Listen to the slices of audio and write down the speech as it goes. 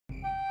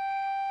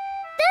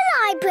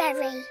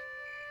library.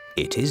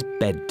 It is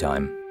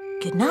bedtime.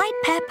 Good night,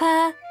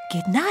 Peppa.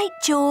 Good night,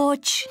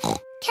 George. Can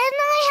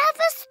I have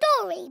a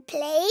story,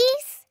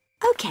 please?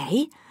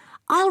 OK,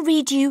 I'll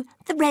read you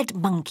the Red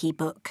Monkey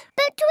book.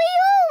 But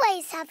we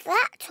always have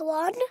that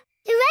one.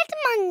 The red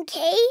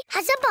monkey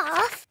has a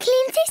bath,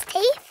 cleans his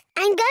teeth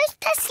and goes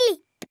to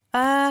sleep.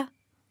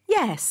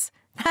 Yes,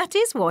 that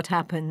is what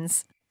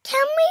happens.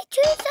 Can we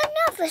choose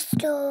another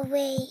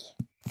story?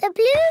 The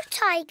blue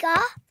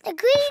tiger, the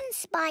green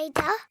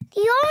spider,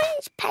 the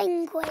orange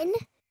penguin.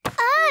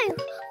 Oh,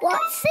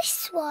 what's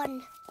this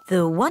one?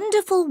 The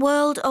Wonderful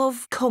World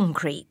of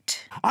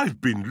Concrete.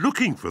 I've been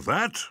looking for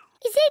that.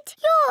 Is it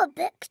your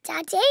book,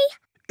 Daddy?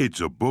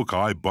 It's a book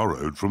I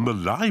borrowed from the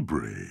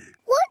library.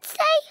 What's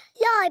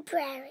a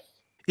library?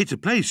 It's a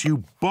place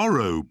you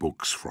borrow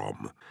books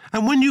from.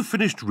 And when you've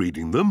finished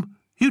reading them,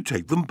 you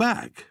take them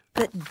back.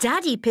 But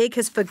Daddy Pig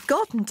has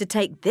forgotten to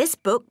take this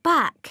book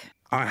back.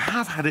 I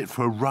have had it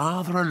for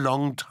rather a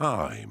long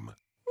time.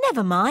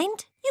 Never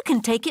mind. You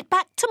can take it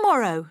back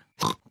tomorrow.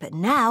 But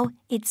now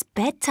it's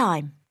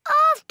bedtime.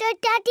 After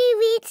Daddy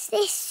reads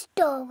this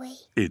story.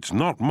 It's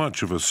not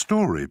much of a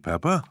story,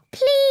 Peppa.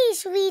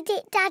 Please read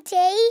it,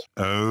 Daddy.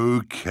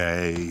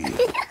 OK.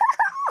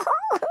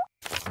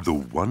 The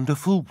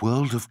Wonderful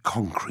World of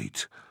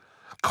Concrete.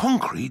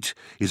 Concrete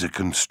is a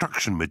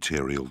construction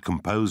material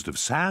composed of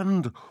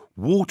sand,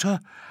 water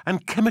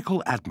and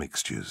chemical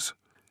admixtures.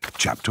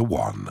 Chapter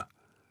 1.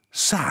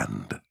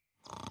 Sand.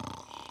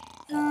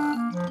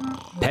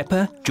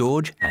 Peppa,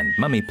 George and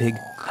Mummy Pig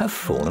have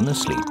fallen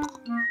asleep.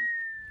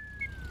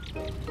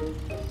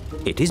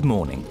 It is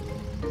morning.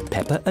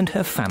 Peppa and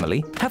her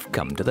family have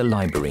come to the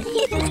library.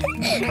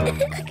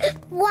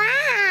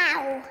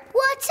 Wow!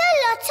 What a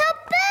lot of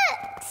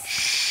books!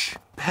 Shh!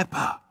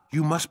 Peppa,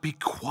 you must be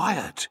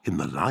quiet in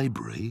the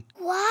library.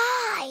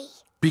 Why?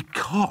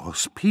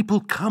 Because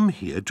people come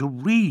here to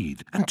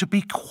read and to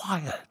be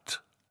quiet.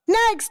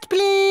 Next,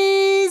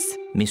 please.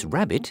 Miss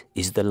Rabbit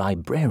is the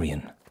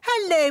librarian.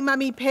 Hello,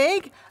 Mummy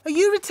Pig. Are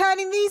you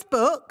returning these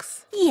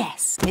books?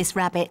 Yes, Miss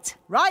Rabbit.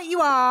 Right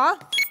you are.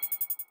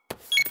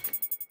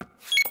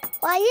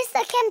 Why is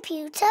the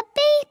computer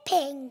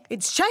beeping?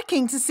 It's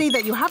checking to see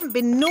that you haven't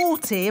been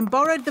naughty and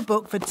borrowed the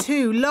book for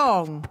too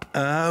long.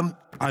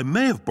 I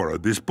may have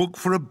borrowed this book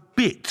for a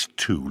bit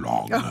too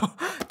long. Oh,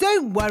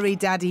 don't worry,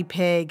 Daddy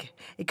Pig.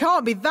 It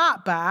can't be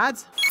that bad.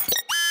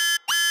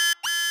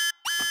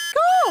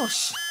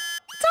 Gosh!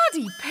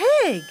 Daddy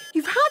Pig,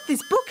 you've had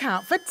this book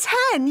out for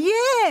 10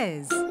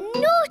 years.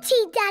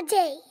 Naughty,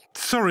 Daddy.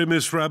 Sorry,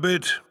 Miss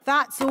Rabbit.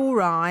 That's all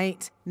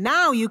right.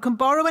 Now you can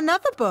borrow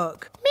another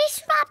book.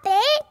 Miss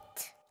Rabbit,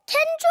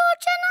 can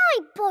George and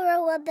I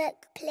borrow a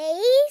book,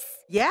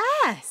 please?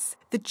 Yes,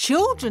 the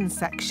children's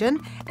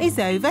section is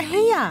over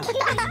here.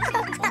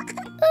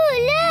 Oh,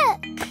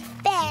 look!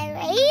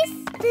 Berries,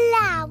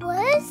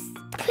 flowers,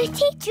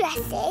 pretty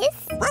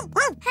dresses.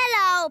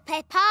 Hello,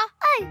 Peppa.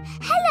 Oh,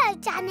 hello,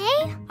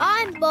 Danny.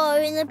 I'm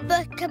borrowing a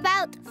book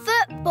about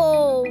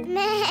football.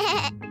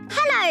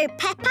 Hello,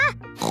 Peppa.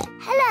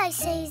 Hello,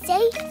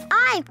 Susie.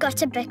 I've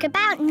got a book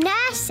about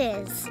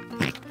nurses.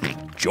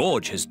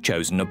 George has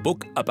chosen a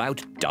book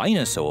about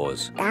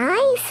dinosaurs.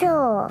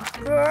 Dinosaur.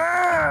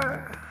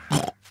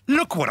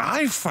 Look what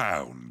I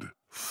found.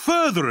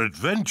 Further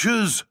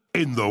adventures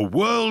in the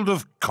world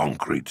of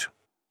concrete.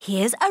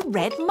 Here's a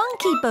Red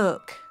Monkey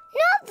book.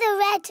 Not the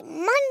Red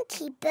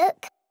Monkey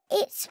book.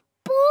 It's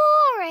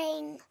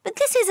boring. But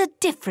this is a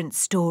different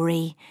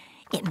story.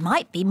 It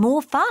might be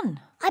more fun.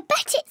 I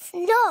bet it's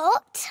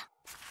not.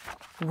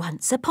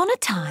 Once upon a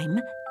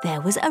time,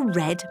 there was a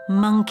red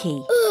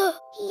monkey.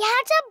 He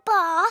had a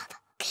bath,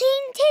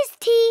 cleaned his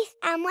teeth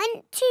and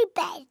went to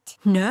bed.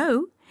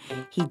 No,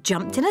 he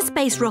jumped in a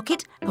space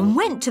rocket and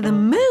went to the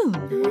moon.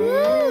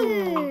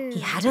 Ooh. He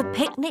had a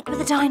picnic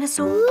with a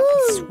dinosaur,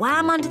 he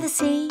swam under the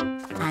sea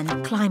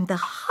and climbed the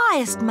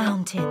highest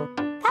mountain.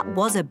 That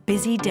was a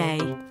busy day.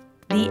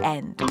 The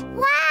end.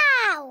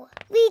 Wow!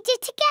 Read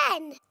it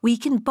again. We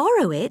can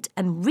borrow it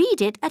and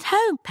read it at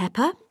home,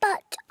 Peppa.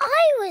 But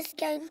I was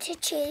going to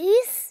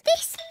choose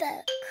this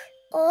book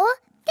or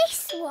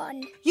this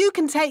one. You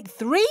can take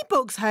 3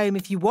 books home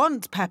if you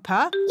want,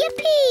 Peppa.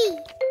 Yippee!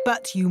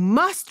 But you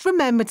must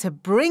remember to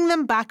bring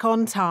them back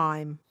on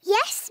time.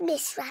 Yes,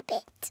 Miss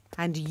Rabbit.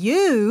 And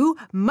you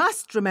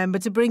must remember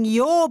to bring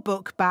your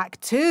book back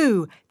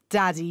too,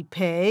 Daddy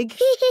Pig.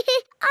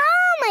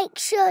 I'll make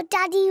sure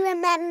Daddy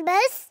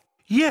remembers.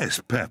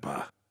 Yes,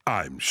 Peppa.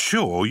 I'm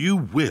sure you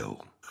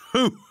will.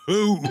 Hoo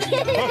hoo! Bless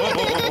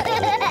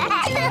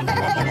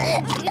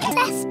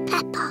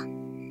Peppa.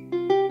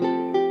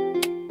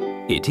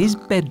 It is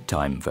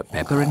bedtime for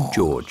Peppa and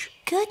George.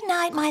 Good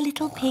night, my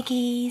little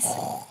piggies.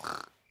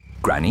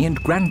 Granny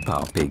and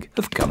Grandpa Pig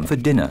have come for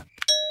dinner.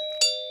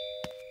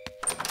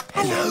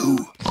 Hello.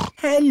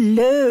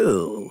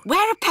 Hello.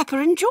 Where are Peppa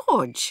and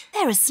George?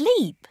 They're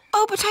asleep.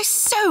 Oh, but I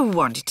so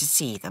wanted to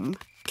see them.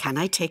 Can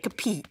I take a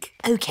peek?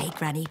 OK,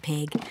 Granny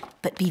Pig,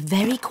 but be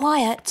very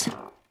quiet.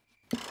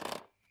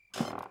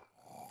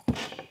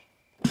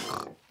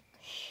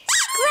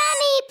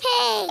 Granny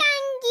Pig!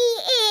 Dangy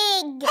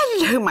Egg!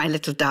 Hello, my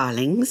little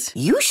darlings.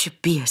 You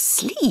should be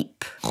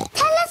asleep.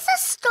 Tell us a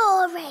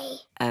story.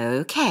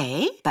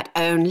 OK, but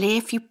only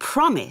if you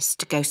promise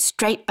to go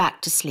straight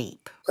back to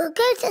sleep. We'll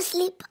go to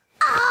sleep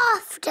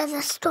after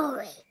the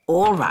story.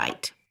 All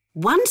right.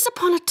 Once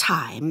upon a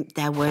time,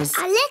 there was...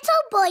 A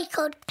little boy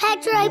called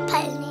Pedro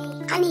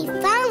Pony, and he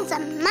found a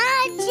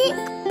magic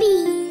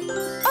bean.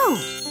 Oh,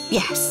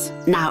 yes.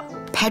 Now,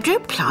 Pedro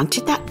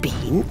planted that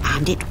bean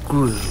and it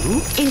grew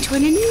into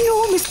an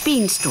enormous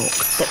beanstalk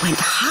that went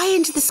high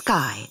into the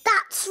sky.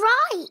 That's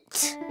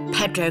right.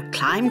 Pedro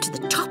climbed to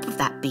the top of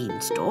that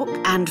beanstalk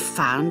and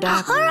found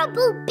A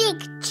horrible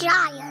big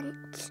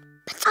giant.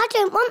 But I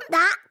don't want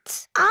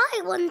that.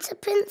 I want a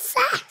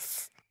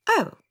princess.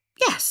 Oh,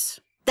 yes.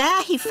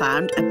 There he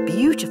found a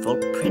beautiful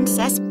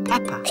Princess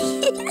Peppa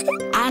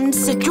and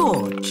Sir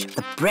George,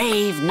 the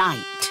brave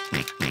knight.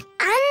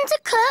 And a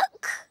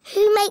cook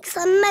who makes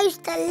the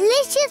most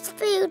delicious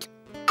food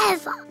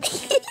ever.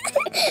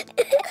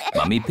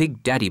 Mummy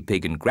Pig, Daddy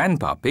Pig and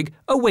Grandpa Pig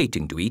are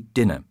waiting to eat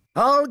dinner.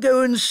 I'll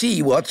go and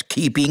see what's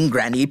keeping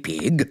Granny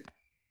Pig.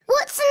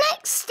 What's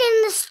next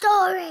in the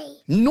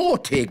story?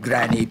 Naughty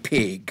Granny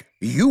Pig.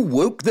 You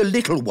woke the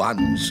little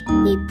ones.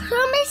 We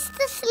promised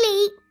to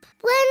sleep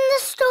when the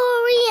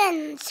story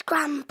ends,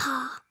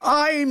 Grandpa.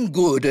 I'm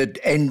good at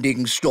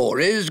ending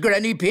stories,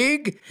 Granny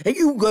Pig.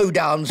 You go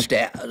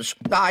downstairs.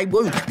 I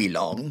won't be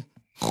long.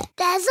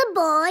 There's a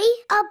boy,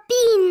 a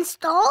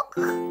beanstalk,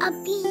 a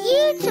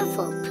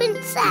beautiful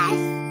princess,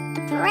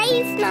 a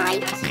brave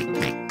knight,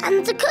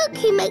 and a cook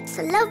who makes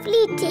a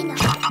lovely dinner.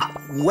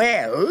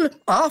 Well,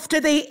 after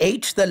they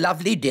ate the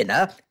lovely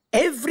dinner,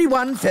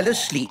 everyone fell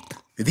asleep.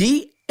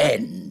 The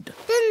end.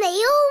 Then they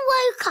all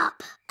woke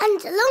up,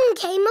 and along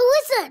came a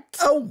wizard.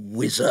 A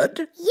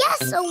wizard?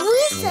 Yes, a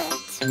wizard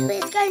who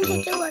is going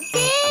to do a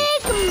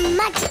big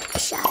magic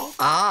show.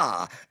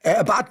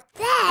 But...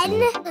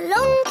 Then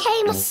along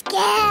came a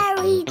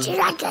scary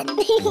dragon.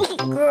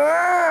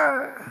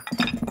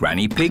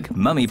 Granny Pig,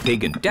 Mummy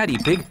Pig and Daddy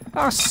Pig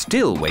are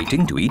still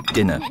waiting to eat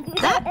dinner.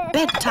 That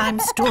bedtime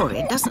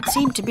story doesn't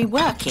seem to be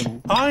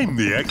working. I'm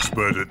the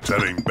expert at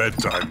telling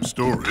bedtime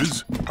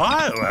stories.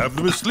 I'll have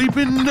them asleep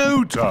in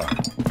no time.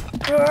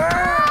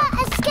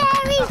 A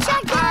scary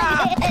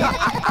dragon!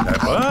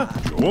 Peppa,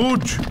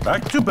 George,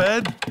 back to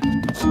bed.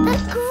 But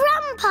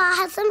Grandpa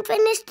hasn't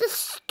finished the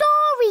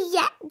story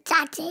yet,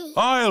 Daddy.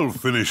 I'll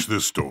finish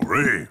the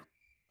story.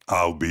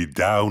 I'll be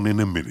down in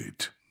a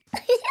minute.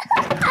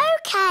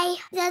 OK,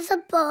 there's a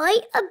boy,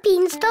 a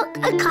beanstalk,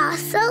 a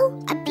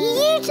castle, a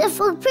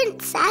beautiful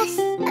princess,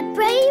 a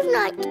brave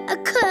knight, a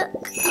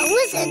cook, a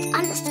wizard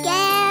and a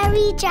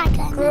scary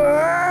dragon.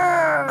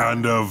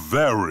 And a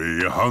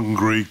very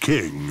hungry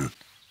king.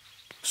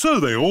 So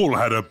they all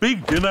had a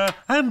big dinner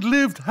and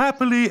lived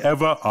happily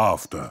ever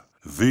after.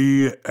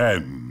 The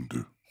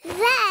end. Then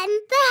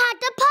they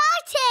had a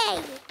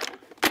party.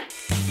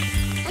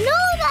 And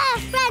all their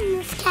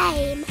friends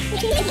came.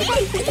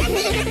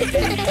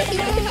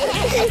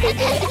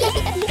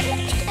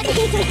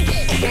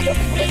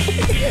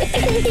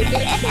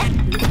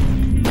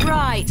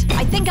 Right,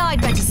 I think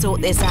I'd better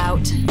sort this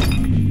out.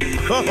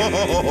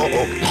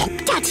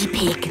 Daddy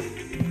Pig.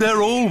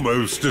 They're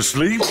almost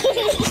asleep.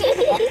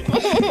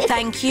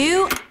 Thank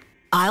you.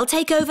 I'll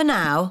take over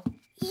now.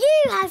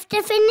 You have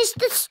to finish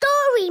the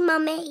story,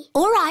 Mummy.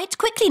 All right,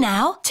 quickly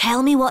now.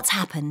 Tell me what's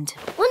happened.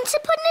 Once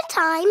upon a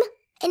time,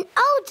 in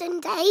olden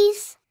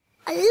days,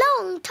 a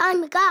long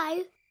time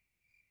ago.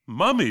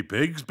 Mummy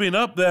Pig's been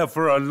up there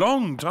for a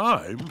long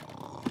time.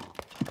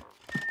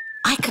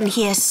 I can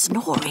hear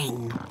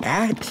snoring.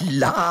 At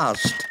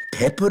last,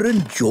 Peppa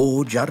and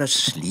George are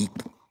asleep.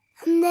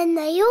 And then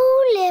they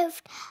all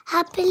lived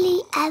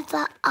happily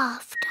ever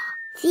after.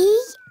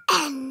 The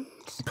end.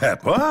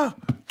 Peppa?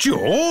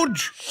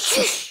 George?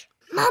 Shush!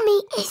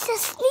 Mummy is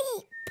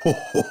asleep.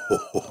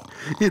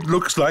 It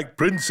looks like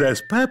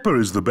Princess Peppa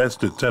is the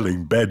best at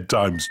telling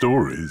bedtime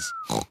stories.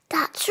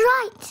 That's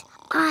right.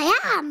 I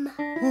am.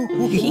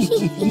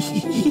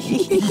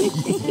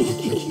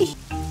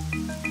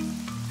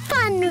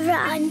 Fun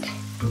run.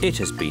 It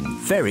has been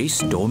very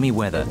stormy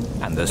weather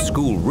and the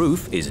school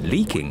roof is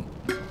leaking.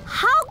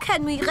 How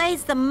can we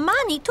raise the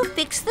money to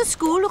fix the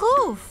school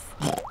roof?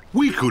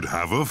 We could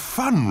have a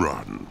fun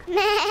run.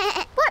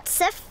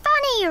 What's a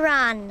funny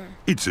run?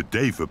 It's a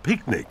day for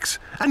picnics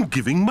and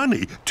giving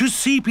money to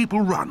see people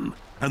run.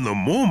 And the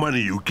more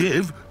money you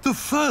give, the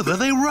further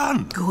they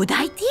run. Good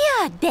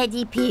idea,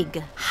 Daddy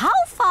Pig. How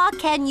far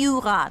can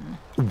you run?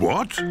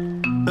 What?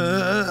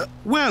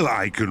 Well,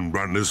 I can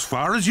run as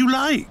far as you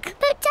like.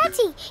 But,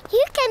 Daddy,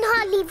 you can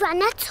hardly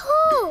run at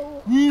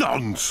all.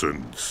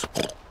 Nonsense.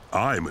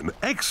 I'm an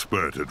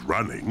expert at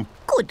running.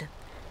 Good.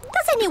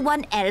 Does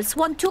anyone else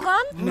want to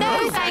run?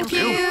 No, thank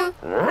you.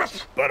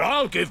 But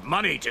I'll give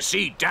money to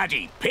see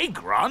Daddy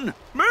Pig run.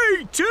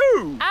 Me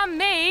too. And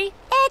me.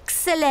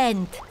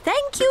 Excellent.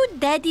 Thank you,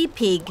 Daddy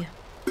Pig.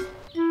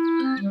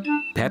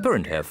 Peppa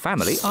and her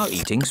family are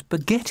eating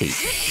spaghetti.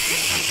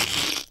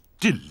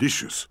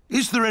 Delicious.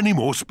 Is there any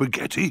more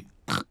spaghetti?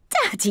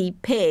 Daddy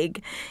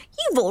Pig,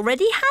 you've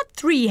already had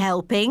 3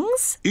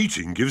 helpings.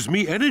 Eating gives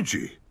me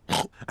energy.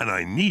 And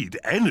I need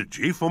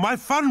energy for my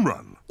fun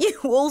run. You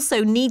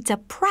also need to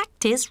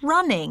practice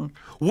running.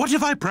 What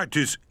if I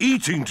practice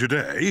eating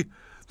today,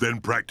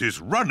 then practice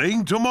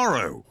running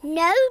tomorrow?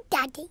 No,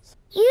 Daddy.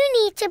 You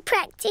need to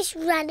practice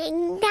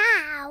running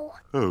now.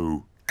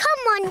 Oh.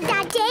 Come on,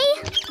 Daddy.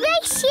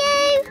 Race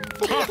you!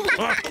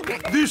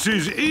 This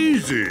is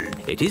easy.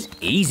 It is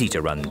easy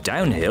to run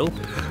downhill.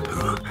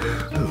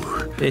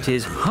 It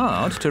is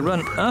hard to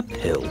run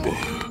uphill.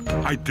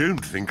 I don't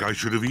think I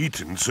should have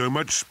eaten so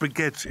much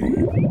spaghetti.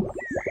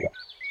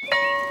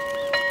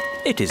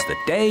 It is the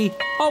day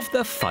of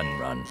the fun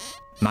run.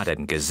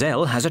 Madame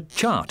Gazelle has a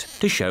chart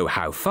to show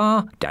how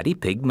far Daddy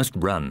Pig must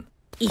run.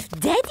 If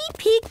Daddy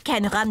Pig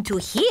can run to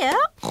here,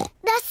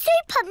 The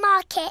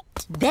supermarket.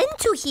 then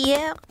to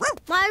here,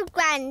 My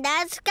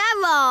granddad's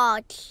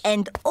garage.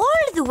 and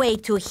all the way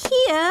to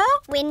here,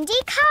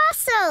 Windy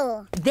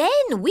Castle.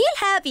 then we'll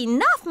have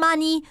enough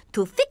money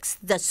to fix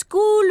the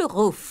school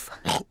roof.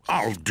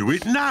 I'll do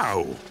it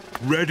now.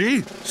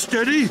 Ready,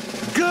 steady,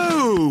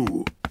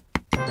 go!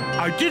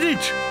 I did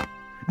it!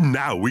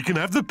 Now we can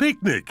have the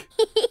picnic.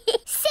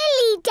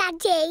 Silly,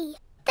 Daddy.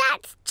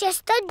 That's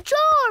just a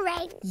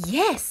drawing.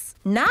 Yes,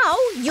 now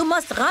you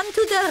must run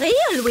to the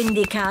real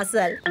Windy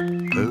Castle.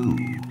 Oh.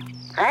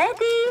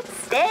 Ready,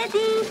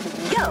 steady,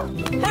 go!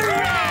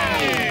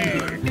 Hooray!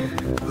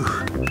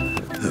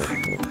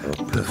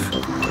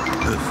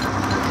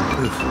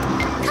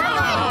 Come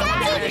on,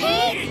 Daddy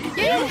Pig!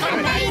 You can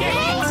make it!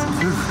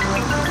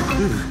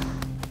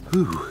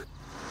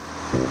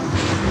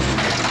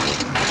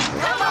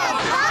 Come on,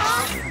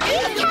 Boss! You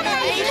can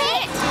make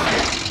it!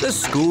 The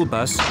school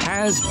bus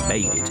has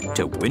made it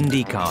to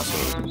Windy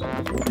Castle.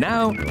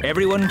 Now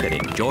everyone can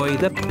enjoy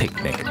the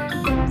picnic.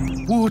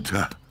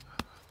 Water.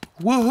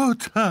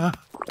 Water.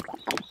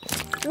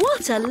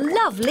 What a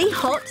lovely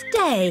hot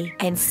day,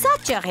 and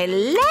such a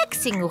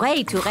relaxing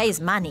way to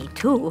raise money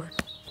too.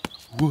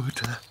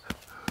 Water.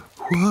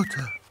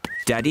 Water.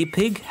 Daddy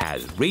Pig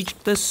has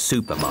reached the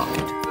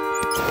supermarket.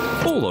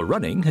 All the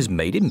running has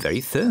made him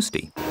very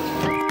thirsty.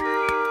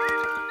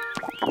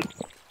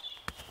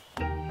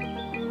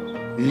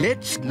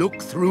 Let's look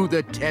through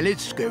the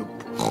telescope.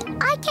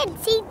 I can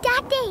see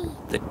Daddy.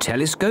 The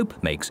telescope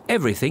makes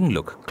everything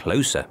look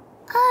closer.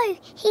 Oh,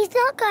 he's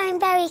not going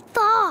very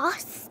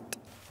fast.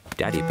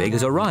 Daddy Pig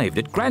has arrived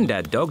at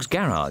Grandad Dog's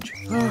garage.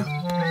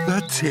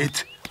 That's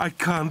it. I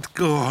can't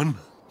go on.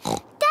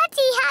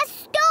 Daddy has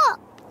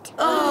stopped.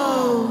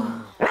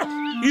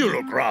 You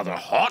look rather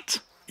hot.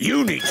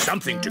 You need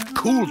something to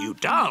cool you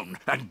down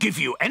and give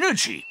you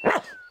energy.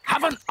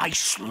 Have an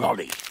ice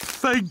lolly.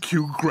 Thank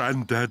you,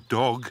 Grandad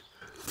Dog.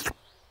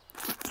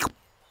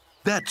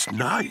 That's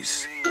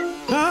nice.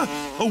 Ah,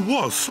 a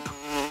wasp.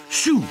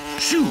 Shoo,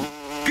 shoo.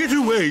 Get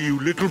away, you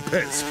little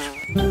pest.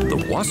 The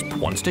wasp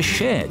wants to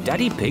share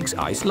Daddy Pig's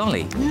ice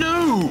lolly.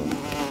 No!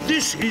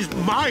 This is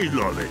my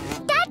lolly.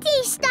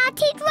 Daddy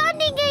started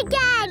running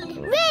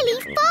again.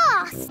 Really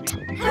fast.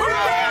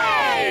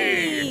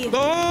 Hooray!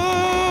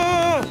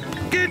 Ah!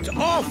 Get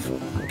off!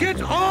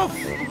 Get off!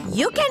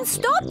 You can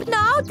stop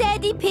now,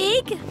 Daddy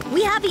Pig.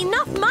 We have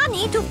enough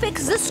money to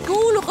fix the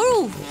school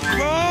roof.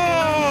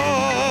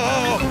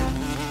 Ah!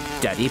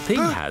 Daddy Pig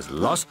has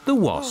lost the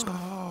wasp.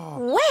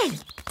 Well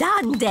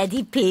done,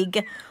 Daddy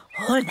Pig.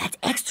 All that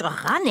extra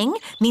running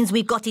means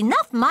we've got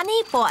enough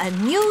money for a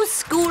new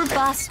school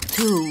bus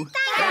too.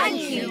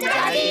 Thank you,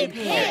 Daddy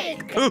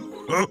Pig.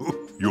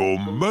 You're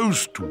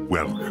most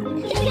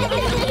welcome.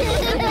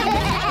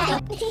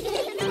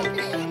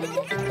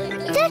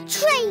 The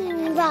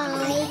train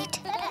ride.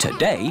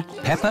 Today,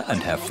 Peppa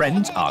and her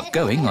friends are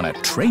going on a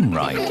train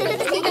ride.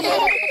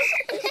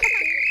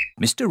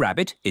 Mr.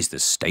 Rabbit is the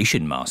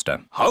station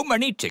master. How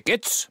many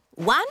tickets?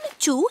 1,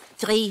 2,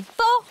 3,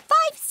 4, 5,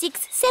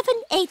 6, 7,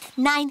 8,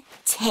 9,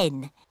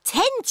 10.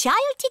 10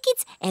 child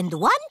tickets and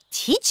 1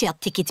 teacher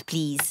ticket,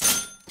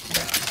 please.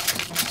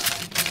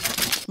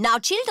 Now,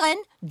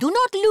 children, do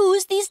not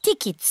lose these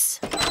tickets.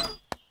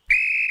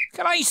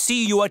 Can I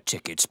see your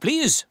tickets,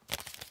 please?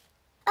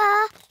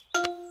 I've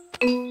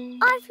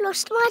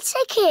lost my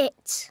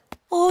ticket.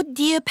 Oh,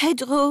 dear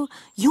Pedro,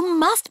 you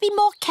must be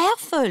more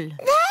careful.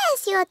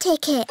 There's your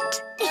ticket.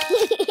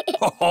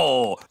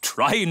 Oh,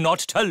 try not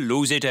to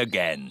lose it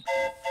again.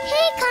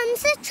 Here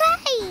comes the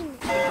train.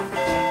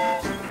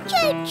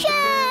 Choo-choo!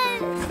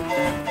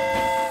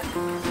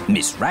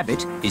 Miss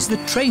Rabbit is the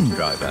train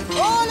driver.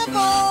 All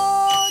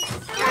aboard!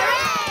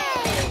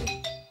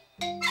 Hooray!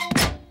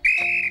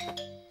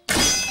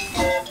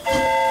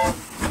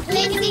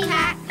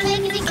 Clickety-clack,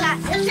 clickety-clack,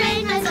 the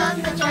train is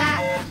on the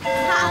track.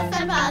 Half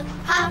the pub,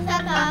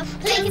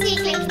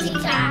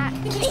 clickety-clickety-clack.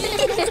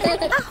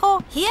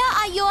 Oh, here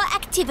are your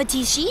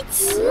activity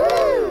sheets.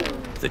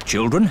 The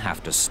children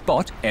have to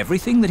spot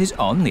everything that is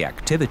on the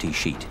activity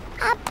sheet.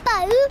 A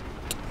boat,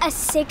 a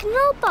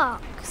signal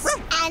box,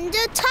 and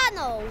a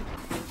tunnel.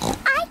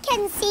 I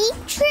can see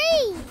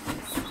trees.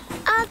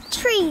 Are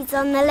trees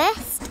on the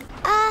list?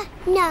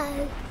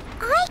 No.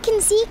 I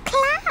can see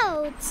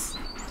clouds.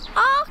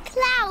 Are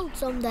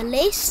clouds on the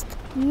list?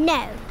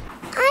 No.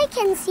 I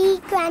can see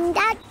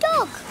Grandad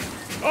Dog.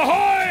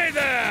 Ahoy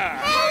there!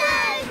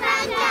 Hello,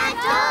 Grandad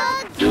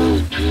Dog!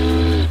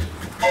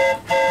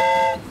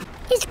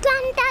 Is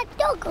Grandad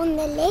Dog on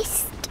the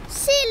list?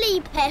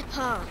 Silly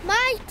Peppa.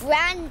 My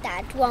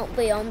Grandad won't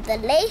be on the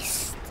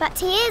list. But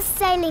he is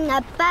sailing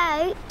a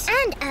boat.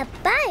 And a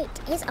boat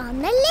is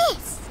on the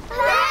list.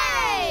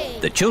 Hooray!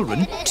 The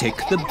children tick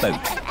the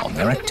boat on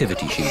their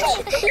activity sheets.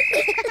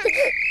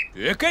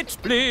 Tickets,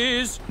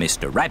 please.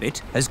 Mr.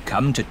 Rabbit has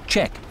come to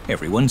check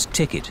everyone's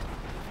ticket.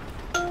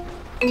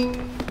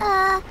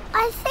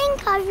 I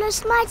think I've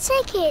lost my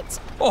ticket.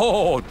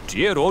 Oh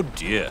dear, oh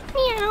dear.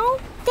 Meow.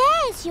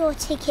 There's your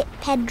ticket,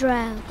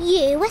 Pedro.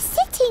 You were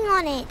sitting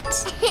on it.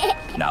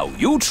 Now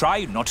you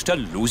try not to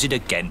lose it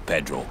again,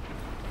 Pedro.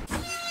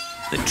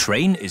 The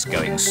train is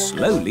going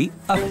slowly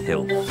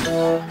uphill.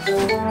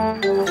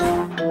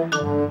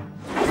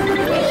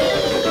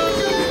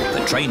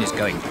 The train is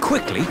going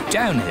quickly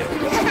downhill.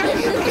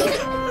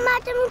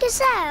 Madam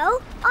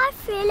Gazelle, I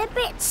feel a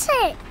bit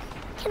sick.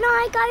 Can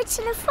I go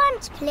to the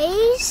front,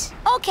 please?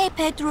 OK,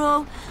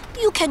 Pedro.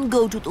 You can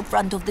go to the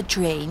front of the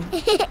train.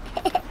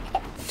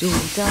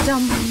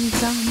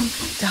 Do-da-dum-dum,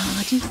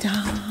 da-dee-da.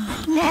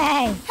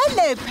 No.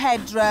 Hello,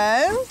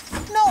 Pedro.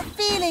 Not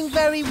feeling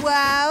very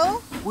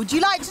well. Would you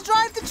like to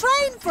drive the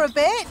train for a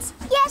bit?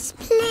 Yes,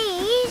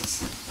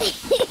 please.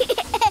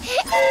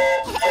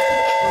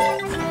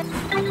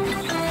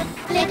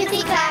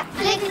 Lickety-clack,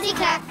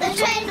 lickety-clack, the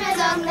train was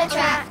on the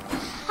track.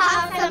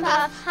 Half and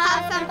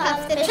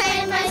puff, the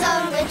train was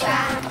on the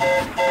track.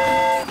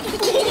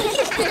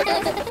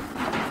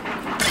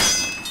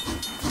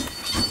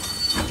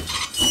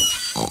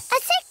 A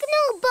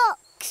signal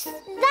box.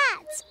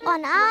 That's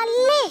on our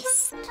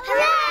list.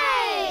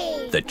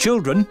 Hooray! The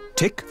children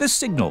tick the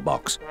signal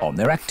box on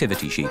their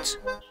activity sheets.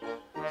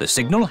 The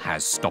signal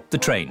has stopped the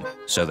train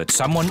so that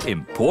someone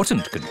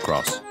important can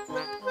cross.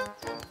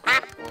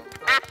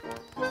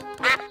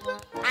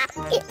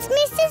 It's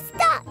Mrs.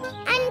 Duck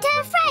and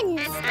her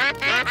friends.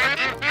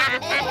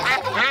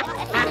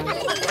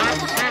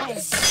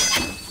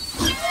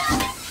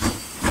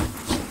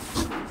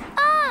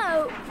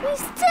 Oh, we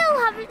still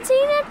haven't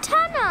seen a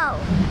tunnel.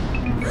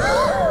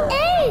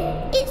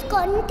 Oh, it's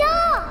gone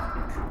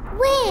dark.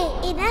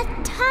 We're in a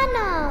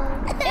tunnel.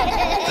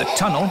 The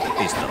tunnel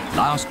is the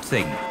last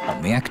thing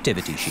on the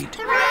activity sheet.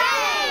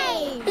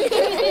 Hooray!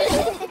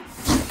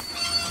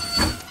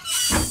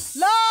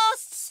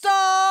 Last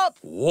stop!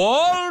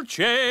 Wall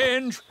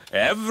change!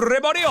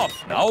 Everybody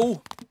off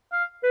now!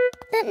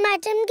 But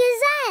Madam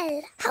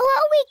Gazelle, how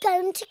are we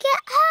going to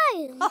get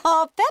home?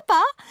 Oh,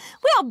 Peppa,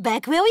 we are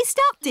back where we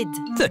started.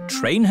 The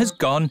train has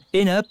gone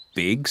in a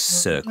big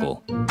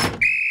circle.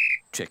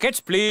 Tickets,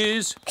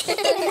 please.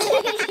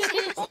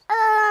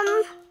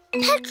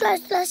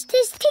 Pedro's lost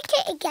his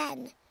ticket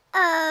again.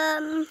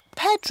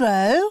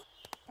 Pedro,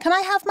 can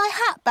I have my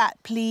hat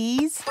back,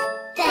 please?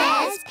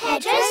 There's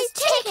Pedro's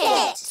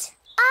ticket.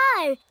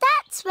 Oh,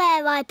 that's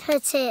where I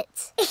put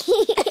it.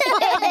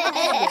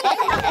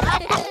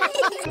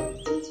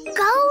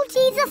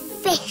 Goldie the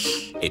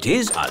fish. It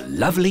is a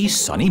lovely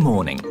sunny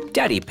morning.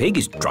 Daddy Pig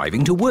is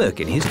driving to work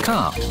in his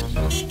car.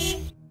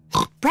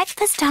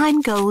 Breakfast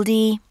time,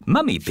 Goldie.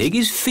 Mummy Pig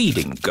is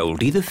feeding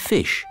Goldie the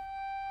fish.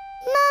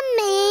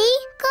 Mummy,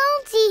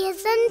 Goldie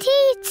isn't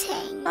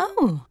eating.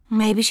 Oh,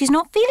 maybe she's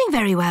not feeling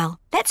very well.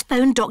 Let's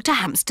phone Dr.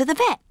 Hamster the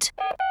vet.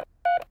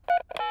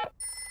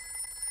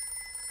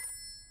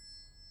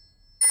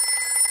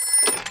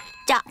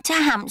 Dr.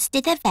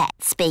 Hamster the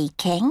vet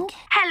speaking.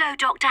 Hello,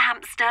 Dr.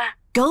 Hamster.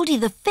 Goldie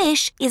the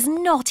fish is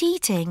not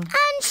eating.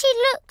 And she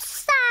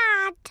looks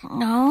sad.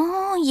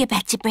 Oh, you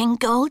better bring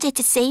Goldie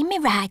to see me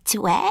right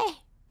away.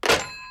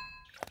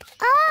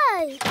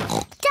 Oh,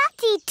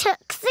 Daddy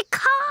took the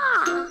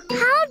car.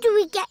 How do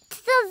we get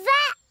to the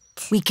vet?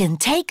 We can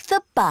take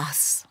the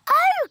bus.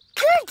 Oh,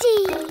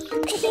 goody!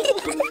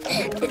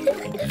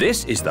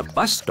 This is the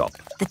bus stop.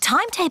 The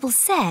timetable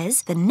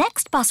says the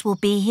next bus will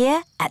be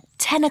here at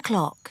 10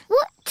 o'clock.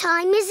 What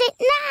time is it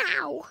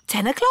now?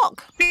 10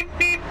 o'clock.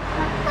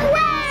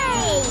 Hooray!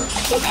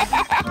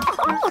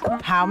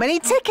 How many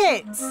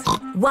tickets?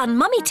 1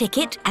 mummy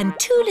ticket and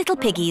 2 little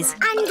piggies.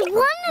 And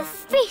 1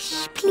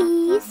 fish,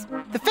 please.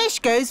 The fish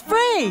goes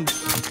free.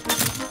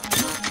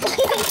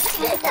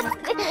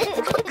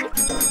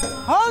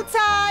 Hold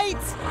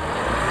tight!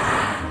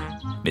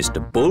 Mr.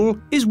 Bull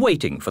is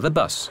waiting for the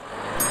bus.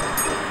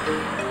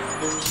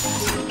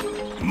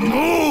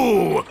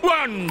 Moo!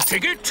 1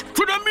 ticket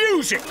to the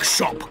music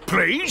shop,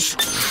 please.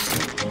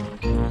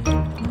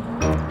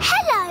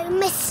 Hello,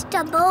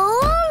 Mr. Bull.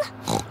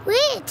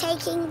 We're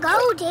taking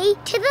Goldie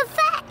to the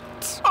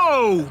vet.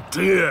 Oh,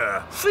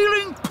 dear.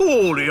 Feeling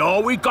poorly,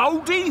 are we,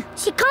 Goldie?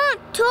 She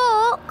can't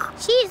talk.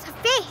 She's a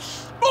fish.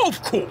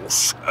 Of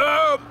course.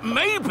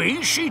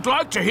 Maybe she'd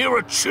like to hear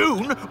a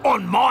tune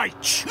on my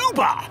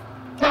tuba.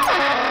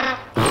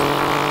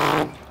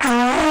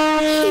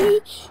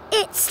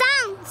 It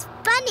sounds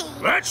funny.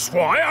 That's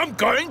why I'm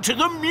going to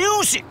the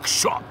music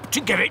shop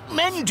to get it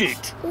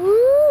mended.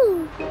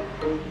 Ooh.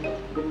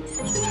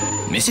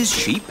 Mrs.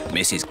 Sheep,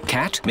 Mrs.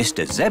 Cat,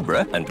 Mr.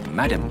 Zebra and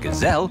Madame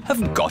Gazelle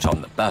have got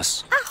on the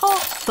bus. Aho,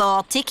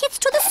 4 tickets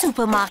to the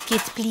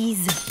supermarket,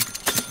 please.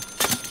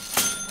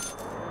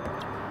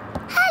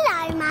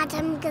 Hello,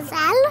 Madame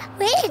Gazelle.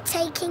 We're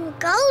taking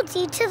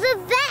Goldie to the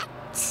vet.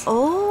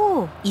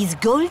 Oh, is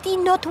Goldie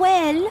not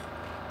well?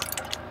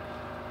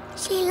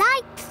 She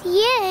likes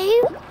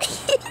you.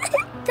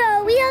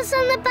 The wheels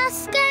on the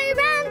bus go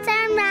round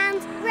and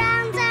round,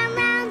 round and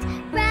round,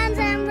 round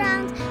and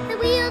round. The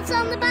wheels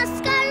on the bus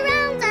go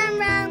round and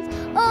round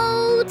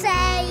all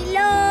day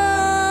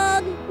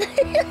long.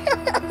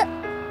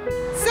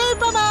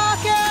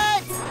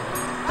 Supermarket!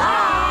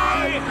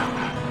 Bye!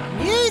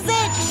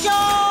 Music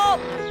shop!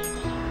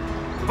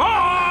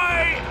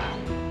 Bye!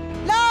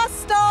 Last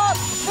stop,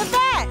 the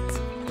vet!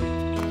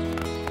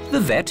 The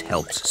vet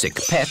helps sick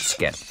pets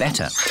get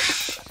better.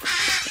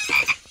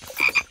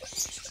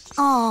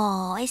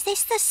 Oh, is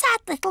this the sad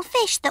little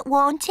fish that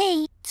won't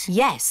eat?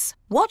 Yes.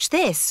 Watch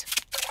this.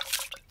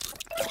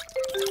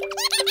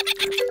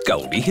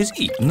 Goldie has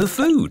eaten the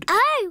food.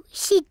 Oh,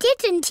 she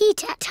didn't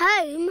eat at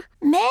home.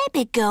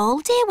 Maybe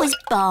Goldie was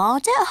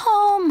bored at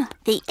home.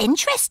 The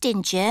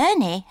interesting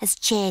journey has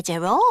cheered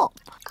her up.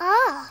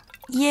 Ah.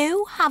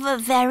 You have a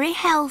very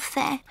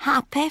healthy,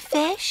 happy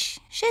fish.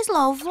 She's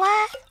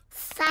lovely.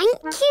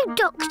 Thank you,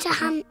 Dr.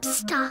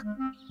 Hamster.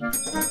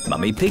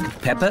 Mummy Pig,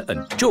 Peppa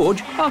and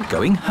George are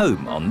going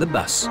home on the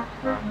bus.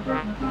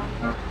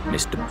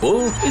 Mr.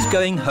 Bull is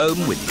going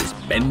home with his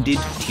mended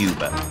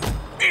tuber.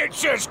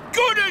 It's as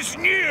good as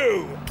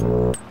new!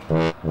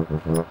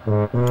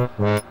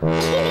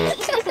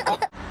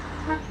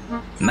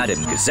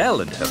 Madame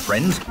Gazelle and her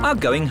friends are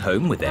going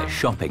home with their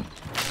shopping.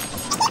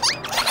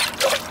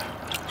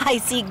 I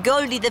see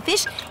Goldie the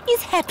fish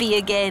is happy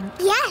again.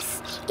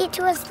 Yes, it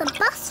was the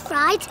bus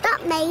ride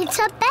that made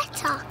her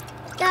better.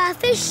 The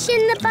fish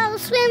in the bowl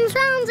swims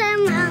round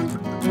and round,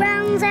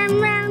 round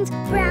and round,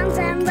 round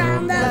and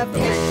round. The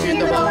fish in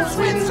the bowl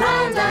swims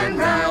round and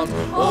round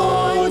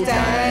all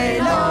day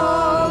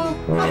long.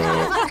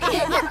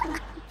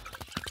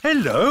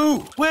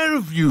 Hello, where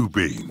have you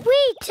been?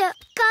 We took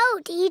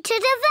Goldie to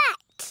the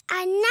vet,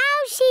 and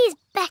now she's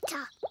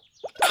better.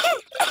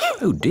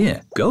 Oh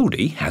dear,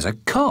 Goldie has a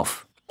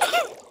cough.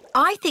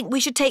 I think we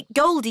should take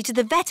Goldie to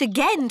the vet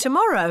again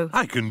tomorrow.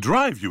 I can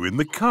drive you in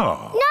the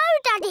car. No,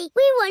 Daddy,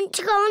 we want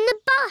to go on the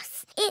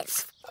bus.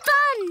 It's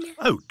fun.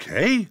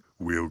 OK,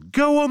 we'll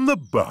go on the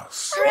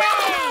bus.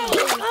 Hooray!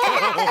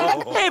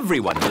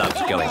 Everyone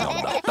loves going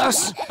on the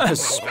bus,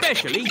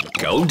 especially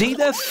Goldie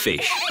the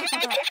fish.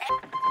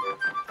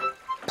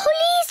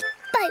 Police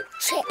boat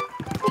trip.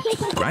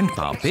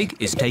 Grandpa Pig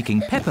is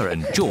taking Peppa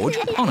and George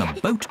on a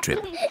boat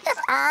trip.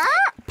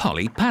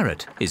 Polly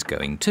Parrot is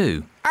going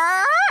too.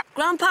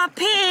 Grandpa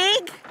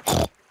Pig,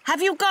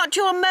 have you got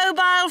your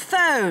mobile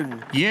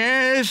phone?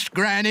 Yes,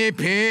 Granny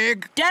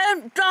Pig.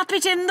 Don't drop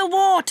it in the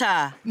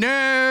water.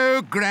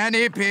 No,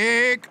 Granny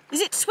Pig. Is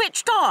it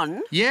switched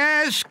on?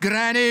 Yes,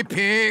 Granny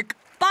Pig.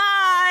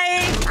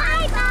 Bye!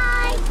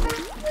 Bye-bye.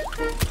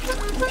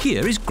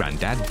 Here is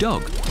Grandad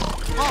Dog.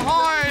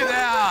 Ahoy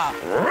there!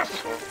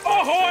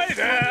 Ahoy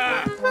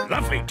there!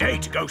 Lovely day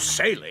to go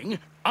sailing.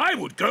 I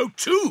would go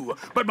too,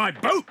 but my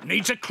boat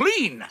needs a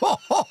clean.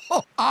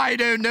 I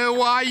don't know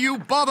why you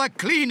bother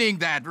cleaning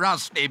that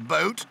rusty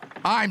boat.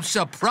 I'm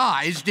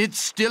surprised it's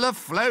still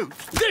afloat.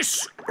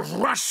 This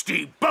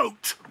rusty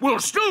boat will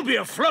still be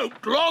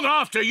afloat long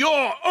after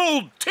your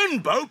old tin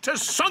boat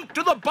has sunk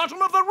to the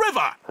bottom of the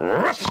river.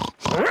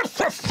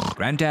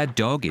 Grandad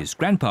Dog is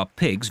Grandpa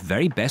Pig's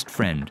very best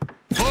friend.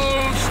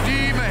 Full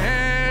steam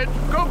ahead.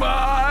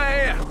 Goodbye.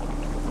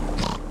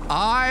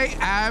 I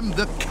am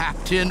the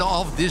captain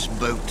of this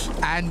boat,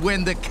 and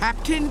when the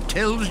captain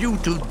tells you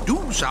to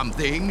do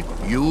something,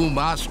 you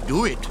must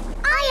do it.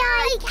 Aye,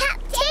 aye,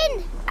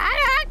 Captain.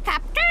 Aye, aye,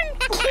 Captain.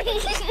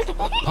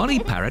 Polly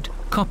Parrot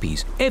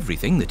copies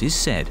everything that is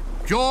said.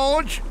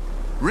 George,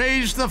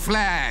 raise the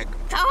flag.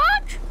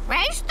 George,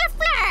 raise the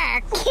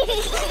flag.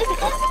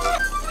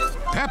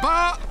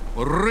 Peppa,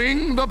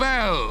 ring the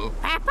bell.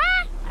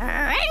 Peppa,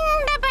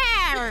 ring the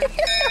bell.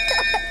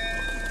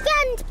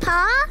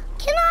 Grandpa,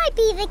 can I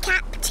be the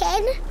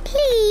captain,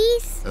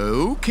 please?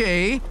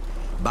 OK,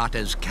 but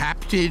as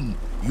captain,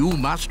 you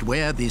must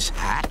wear this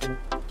hat.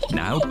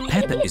 Now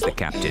Peppa is the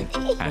captain,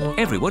 and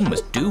everyone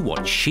must do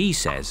what she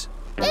says.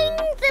 Ring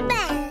the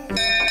bell.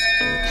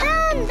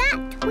 Turn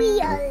that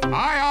wheel. Aye,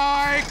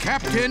 aye,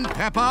 Captain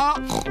Peppa.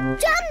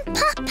 Jump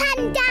up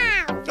and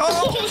down.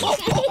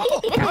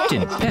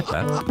 Captain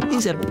Peppa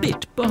is a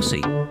bit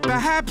bossy.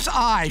 Perhaps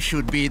I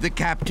should be the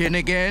captain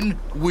again.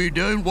 We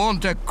don't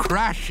want to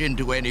crash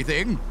into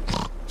anything.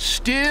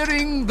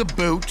 Steering the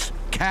boat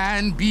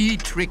can be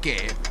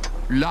tricky.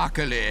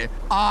 Luckily,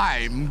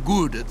 I'm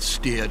good at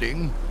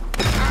steering.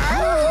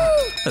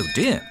 Oh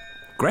dear,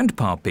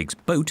 Grandpa Pig's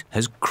boat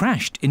has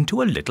crashed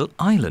into a little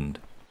island.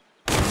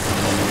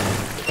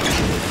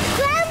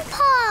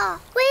 Grandpa,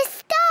 we're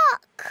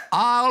stuck.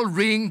 I'll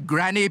ring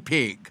Granny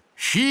Pig.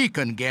 She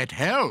can get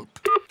help.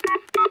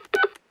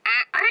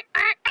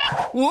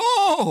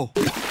 Whoa!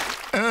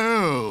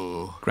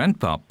 Oh.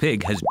 Grandpa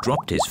Pig has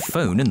dropped his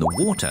phone in the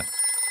water.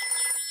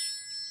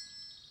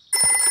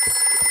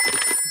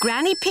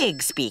 Granny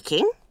Pig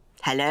speaking.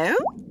 Hello?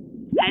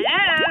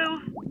 Hello?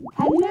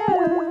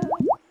 Hello?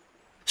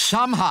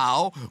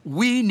 Somehow,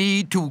 we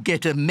need to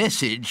get a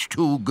message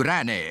to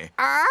Granny.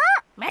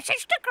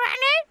 Message to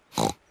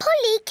Granny?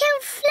 Polly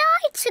can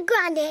fly to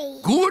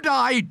Granny. Good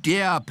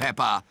idea,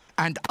 Peppa.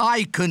 And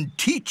I can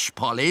teach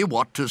Polly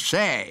what to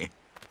say.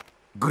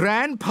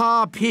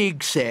 Grandpa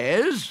Pig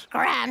says...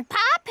 Grandpa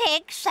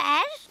Pig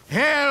says...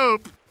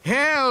 Help!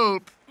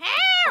 Help!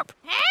 Help!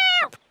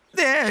 Help!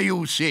 There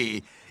you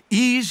see.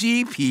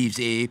 Easy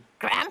peasy.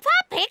 Grandpa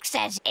Pig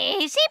says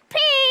easy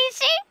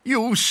peasy.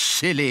 You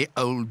silly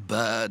old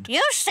bird.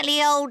 You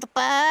silly old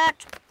bird.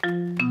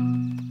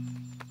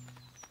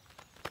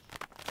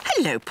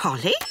 Hello,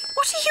 Polly.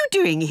 What are you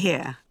doing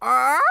here?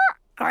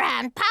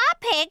 Grandpa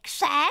Pig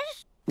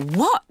says...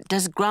 What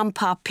does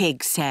Grandpa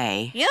Pig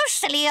say? You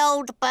silly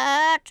old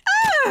bird.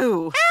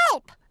 Oh!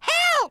 Help!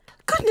 Help!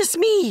 Goodness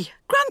me!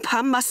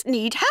 Grandpa must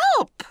need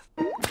help.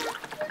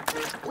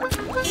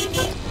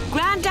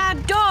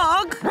 Grandad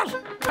Dog!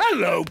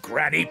 Hello,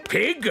 Granny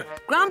Pig.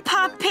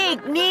 Grandpa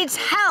Pig needs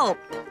help.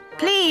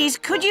 Please,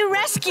 could you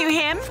rescue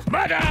him?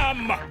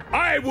 Madam,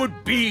 I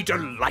would be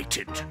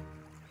delighted.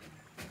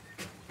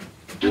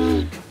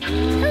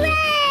 Hooray!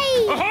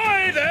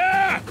 Ahoy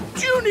there!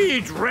 Do you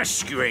need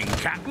rescuing,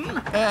 Captain?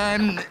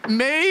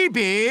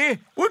 Maybe.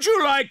 Would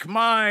you like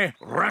my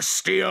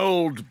rusty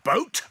old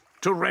boat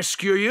to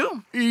rescue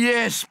you?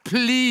 Yes,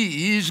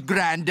 please,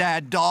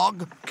 Grandad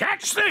Dog.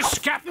 Catch this,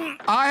 Captain.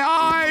 Aye,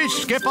 aye,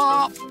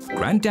 Skipper.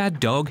 Grandad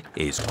Dog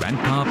is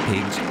Grandpa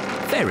Pig's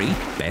very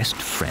best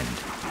friend.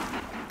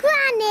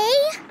 Granny,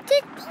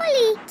 did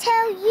Polly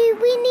tell you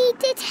we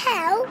needed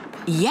help?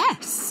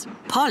 Yes.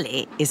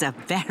 Polly is a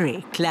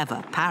very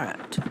clever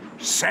parrot.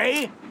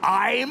 Say,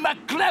 I'm a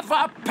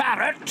clever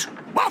parrot.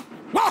 Woof,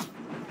 woof.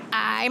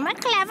 I'm a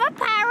clever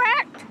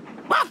parrot.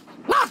 Woof,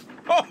 woof.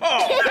 Ho,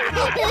 ho.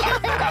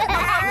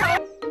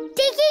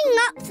 Digging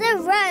up the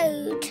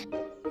road.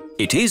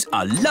 It is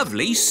a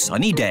lovely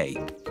sunny day.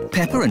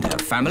 Peppa and her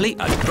family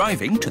are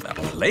driving to the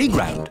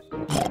playground.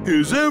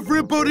 Is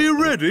everybody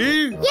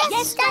ready?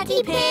 Yes,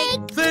 Daddy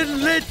Pig.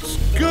 Then let's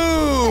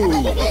go!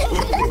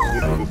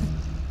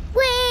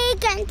 We're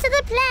going to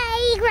the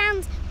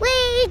playground.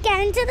 We're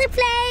going to the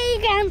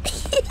playground.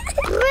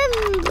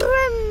 Brum,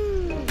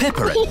 brum.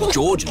 Peppa and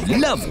George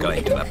love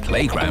going to the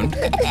playground.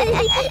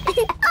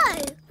 Oh,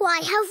 why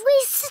have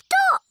we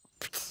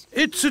stopped?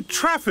 It's a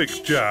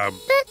traffic jam.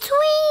 But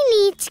we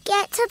need to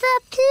get to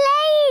the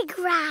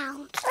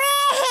playground.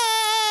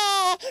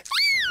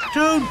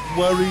 Don't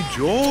worry,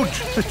 George.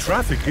 The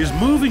traffic is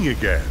moving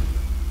again.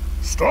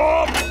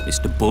 Stop!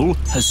 Mr. Bull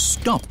has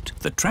stopped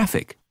the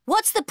traffic.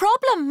 What's the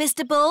problem,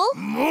 Mr. Bull?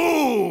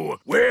 Moo!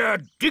 We're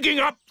digging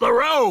up the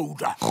road.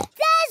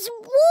 There's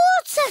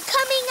water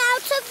coming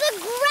out of the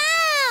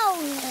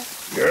ground.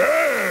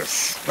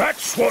 Yes,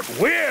 that's what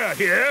we're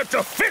here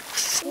to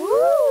fix.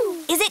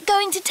 Ooh. Is it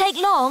going to take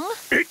long?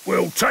 It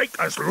will take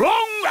as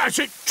long as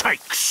it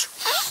takes.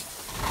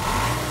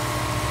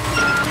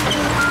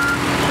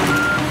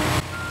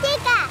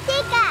 Digger,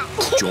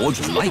 digger. George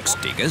likes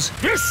diggers.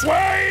 This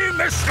way,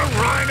 Mr.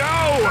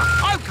 Rhino.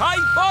 OK,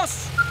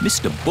 boss.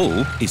 Mr.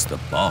 Bull is the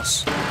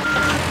boss.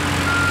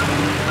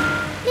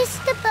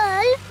 Mr.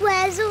 Bull,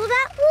 where's all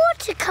that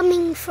water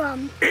coming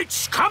from?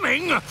 It's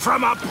coming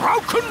from a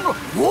broken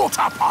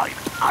water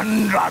pipe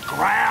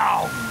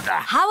underground.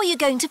 How are you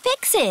going to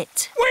fix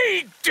it?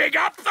 We dig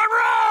up the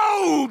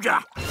road.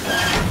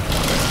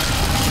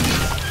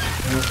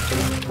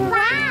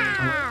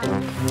 Wow!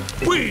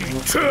 We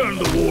turn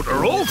the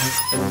water off.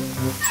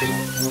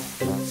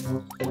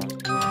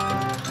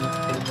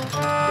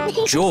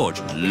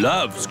 George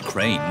loves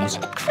cranes.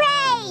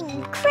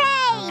 Crane!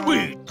 Crane!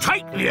 We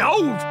take the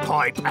old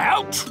pipe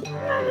out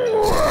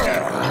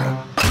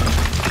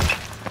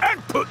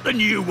and put the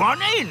new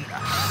one in.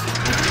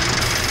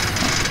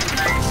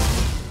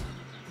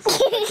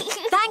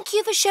 Thank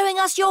you for showing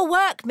us your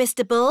work,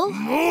 Mr. Bull.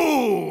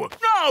 Moo!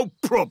 No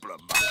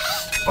problem.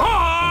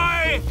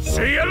 Bye!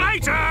 See you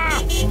later!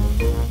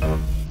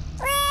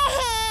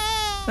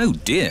 Oh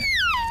dear.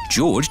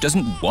 George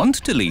doesn't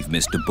want to leave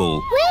Mr.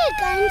 Bull. We're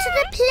going to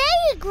the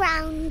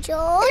playground,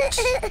 George.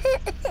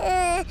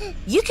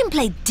 You can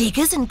play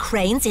diggers and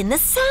cranes in the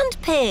sand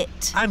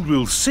pit. And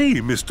we'll see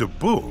Mr.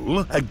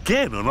 Bull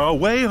again on our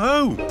way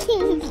home.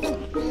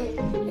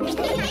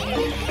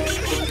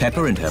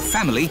 Peppa and her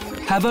family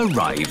have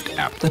arrived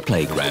at the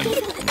playground.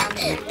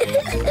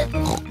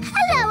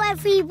 Hello,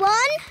 everyone.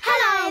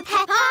 Hello,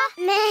 Peppa.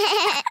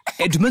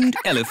 Edmund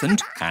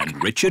Elephant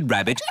and Richard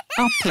Rabbit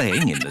are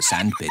playing in the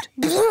sandpit.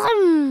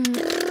 Brum,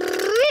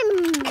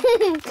 brum,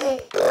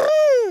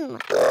 brum,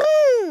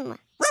 brum.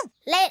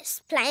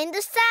 Let's play in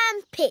the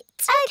sandpit.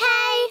 OK.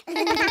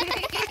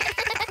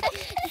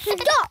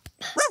 Stop.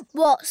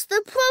 What's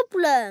the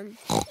problem?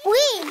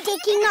 We're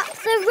digging up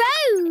the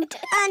road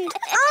and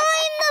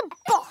I'm the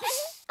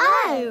boss.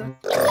 Oh.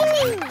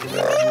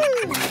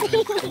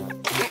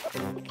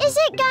 Is Is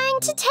it going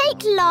to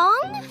take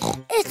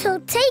long? It'll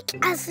take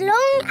as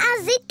long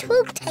as it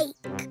will take.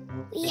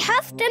 We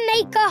have to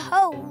make a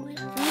hole.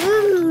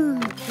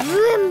 Vroom,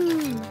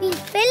 vroom. We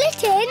fill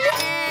it in.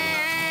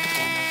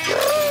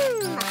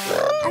 Vroom,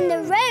 and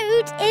the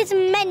road is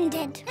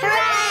mended.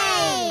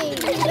 Hooray!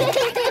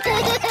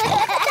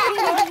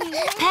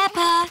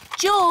 Peppa,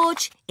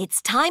 George,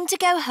 it's time to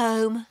go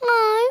home.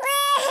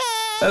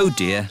 Oh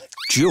dear,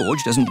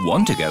 George doesn't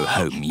want to go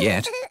home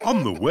yet.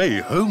 On the way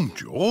home,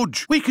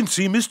 George, we can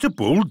see Mr.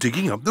 Bull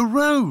digging up the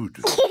road.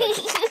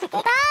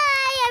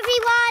 Bye,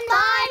 everyone.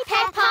 Bye,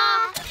 Peppa.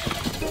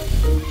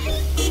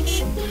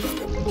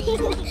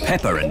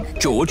 Peppa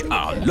and George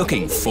are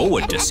looking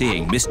forward to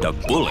seeing Mr.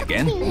 Bull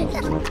again.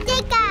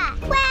 Digger,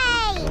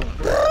 way.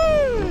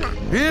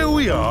 Vroom. Here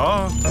we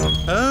are.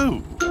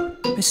 Oh,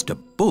 Mr.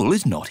 Bull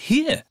is not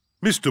here.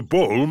 Mr.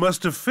 Bull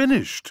must have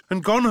finished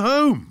and gone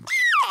home.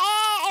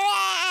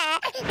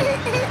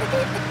 Digger,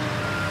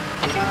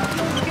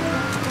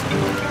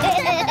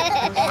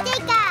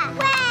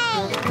 way.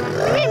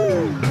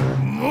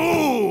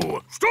 Moo!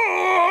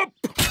 Stop!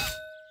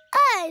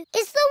 Oh,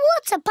 is the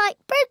water pipe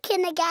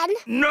broken again?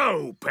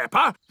 No,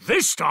 Peppa.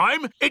 This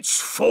time it's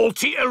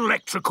faulty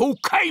electrical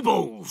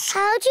cables.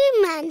 How do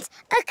you mend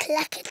a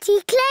clackety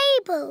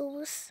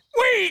cables?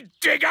 We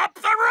dig up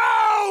the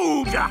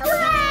road!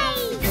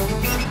 Hooray!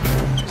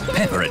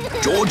 Peppa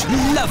and George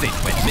love it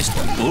when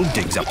Mr. Bull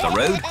digs up the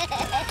road.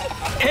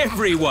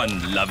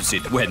 Everyone loves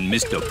it when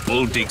Mr.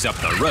 Bull digs up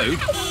the road.